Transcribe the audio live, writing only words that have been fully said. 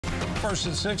First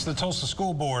at 6, the Tulsa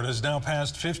School Board has now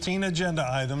passed 15 agenda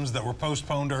items that were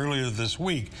postponed earlier this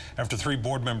week after 3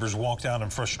 board members walked out in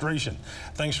frustration.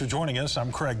 Thanks for joining us.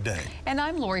 I'm Craig Day. And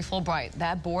I'm Lori Fulbright.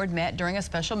 That board met during a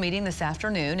special meeting this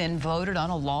afternoon and voted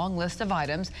on a long list of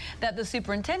items that the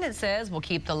superintendent says will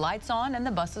keep the lights on and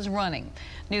the buses running.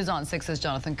 News on 6's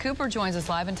Jonathan Cooper joins us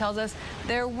live and tells us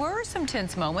there were some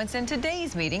tense moments in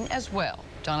today's meeting as well.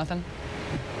 Jonathan.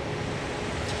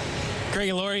 Craig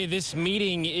and Lori, this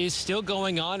meeting is still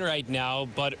going on right now,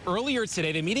 but earlier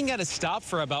today, the meeting had to stop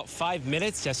for about 5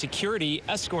 minutes as security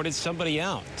escorted somebody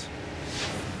out.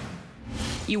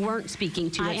 You weren't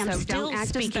speaking to it, so don't act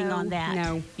speaking on that.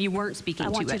 No, you weren't speaking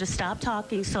to it. I want you to stop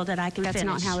talking so that I can finish. That's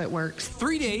not how it works.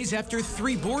 3 days after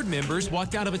 3 board members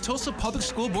walked out of a Tulsa Public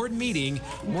School Board meeting,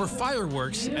 more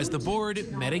fireworks as the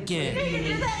board met again.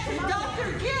 You do that to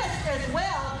Dr. Gist as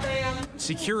well, Sam.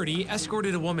 Security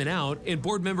escorted a woman out, and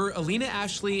board member Alina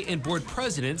Ashley and board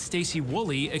president Stacy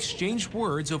Woolley exchanged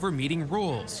words over meeting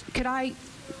rules. Could I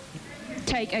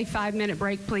take a 5-minute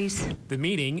break, please? The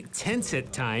meeting, tense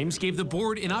at times, gave the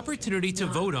board an opportunity to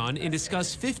vote on and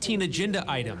discuss 15 agenda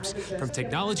items, from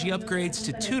technology upgrades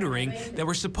to tutoring, that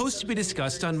were supposed to be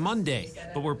discussed on Monday,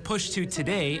 but were pushed to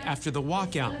today after the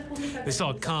walkout. This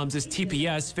all comes as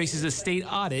TPS faces a state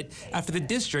audit after the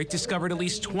district discovered at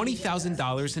least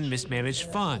 $20,000 in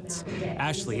mismanaged funds.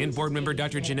 Ashley and board member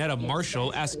Dr. Janetta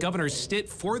Marshall asked Governor Stitt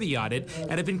for the audit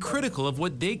and have been critical of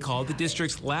what they call the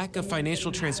district's lack of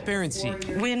financial transparency.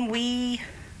 When we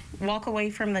walk away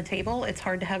from the table, it's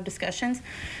hard to have discussions,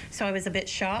 so I was a bit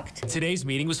shocked. Today's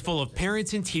meeting was full of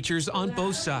parents and teachers on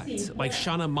both sides, like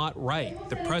Shauna Mott Wright,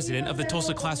 the president of the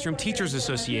Tulsa Classroom Teachers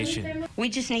Association. We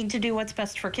just need to do what's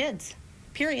best for kids.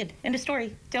 Period. End of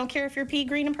story. Don't care if you're pea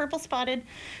green and purple spotted.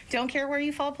 Don't care where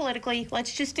you fall politically.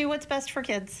 Let's just do what's best for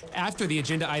kids. After the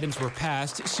agenda items were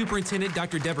passed, Superintendent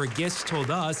Dr. Deborah Gist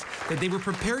told us that they were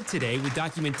prepared today with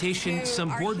documentation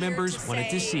some board members wanted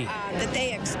to see. That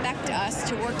they expect us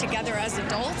to work together as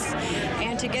adults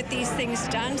and to get these things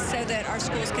done so that our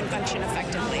schools can function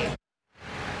effectively.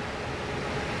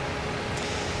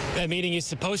 That meeting is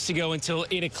supposed to go until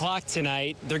 8 o'clock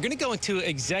tonight. They're going to go into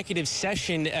executive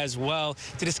session as well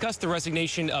to discuss the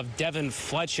resignation of Devin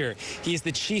Fletcher. He is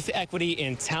the Chief Equity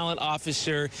and Talent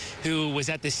Officer who was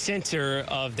at the center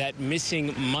of that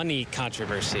missing money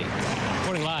controversy.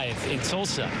 Reporting live in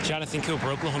Tulsa, Jonathan Cooper,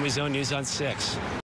 Oklahoma's Own News on 6.